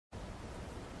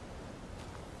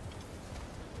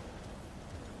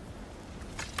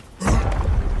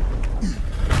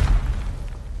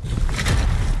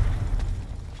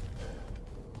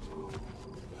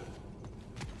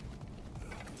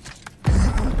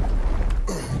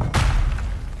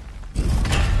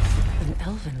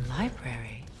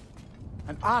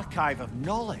archive of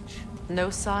knowledge. No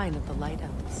sign of the Light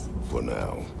Elves. For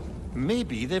now.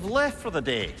 Maybe they've left for the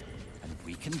day, and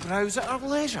we can browse at our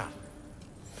leisure.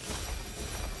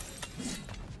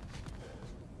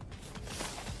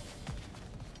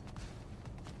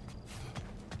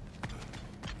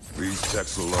 These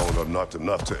texts alone are not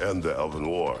enough to end the Elven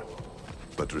War.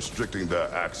 But restricting their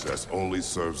access only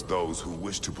serves those who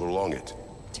wish to prolong it.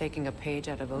 Taking a page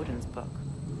out of Odin's book.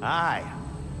 Aye.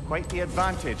 Quite the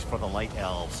advantage for the Light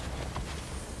Elves.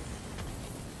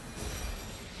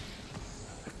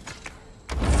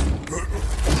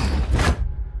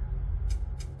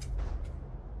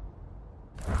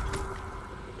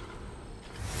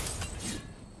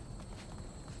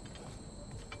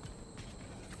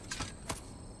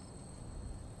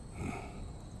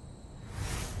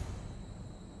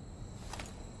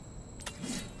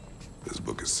 This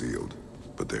book is sealed,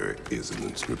 but there is an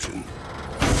inscription.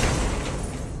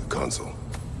 The console.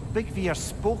 Big Veer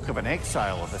spoke of an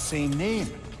exile of the same name.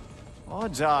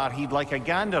 Odds are he'd like a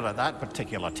gander at that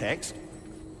particular text.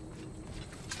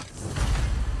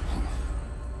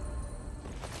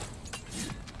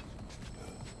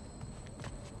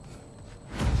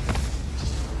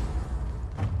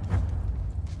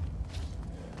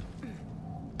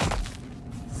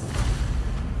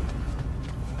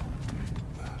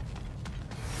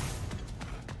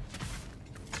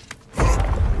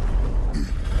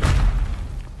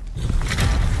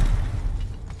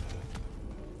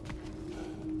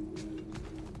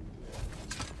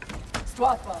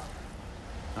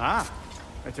 Ah,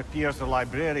 it appears the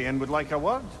librarian would like a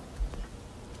word.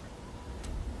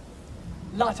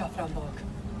 Lata Framborg.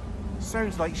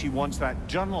 Sounds like she wants that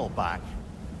journal back.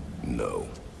 No.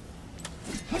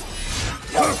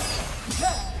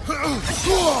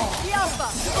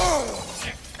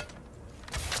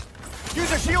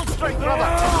 Use a shield strike, brother!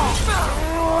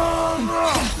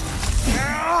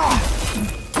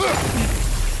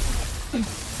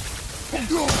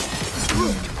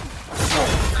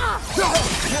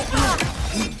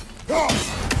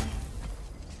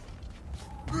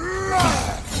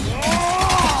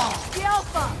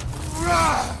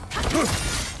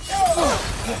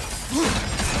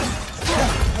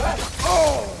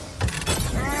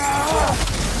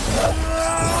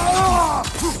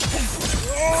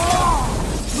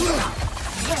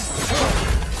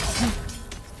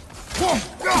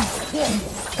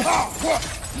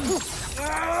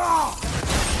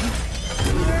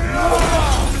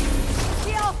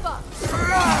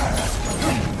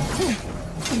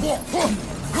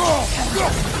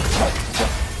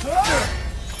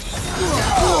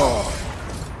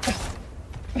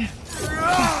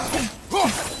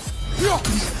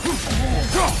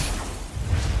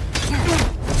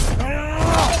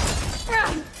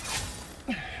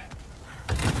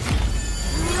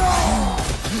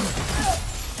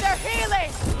 They're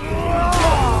healing!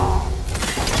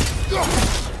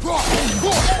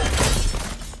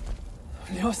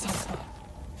 Ljósasa.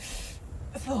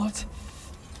 Thought.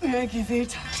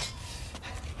 Megivita.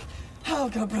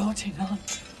 Helga Brotinan.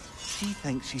 She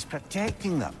thinks she's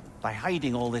protecting them by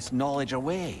hiding all this knowledge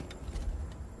away.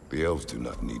 The elves do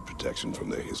not need protection from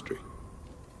their history.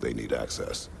 They need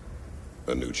access.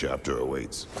 A new chapter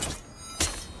awaits.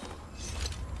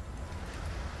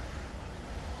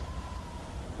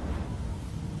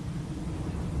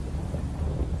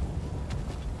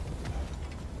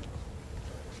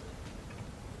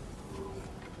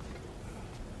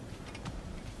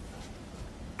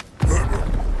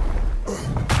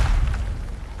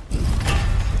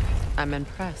 I'm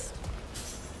impressed.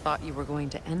 Thought you were going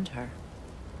to end her.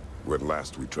 When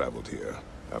last we traveled here,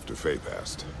 after Faye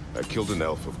passed, I killed an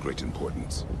elf of great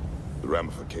importance. The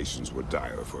ramifications were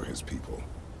dire for his people.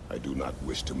 I do not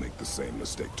wish to make the same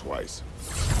mistake twice.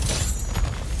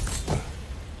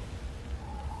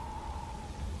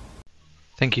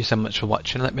 Thank you so much for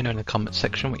watching. Let me know in the comments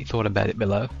section what you thought about it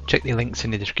below. Check the links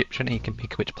in the description and you can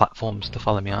pick which platforms to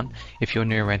follow me on. If you're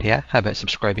new around here, how about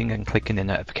subscribing and clicking the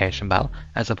notification bell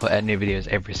as I put out new videos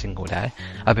every single day.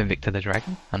 I've been Victor the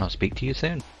Dragon and I'll speak to you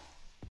soon.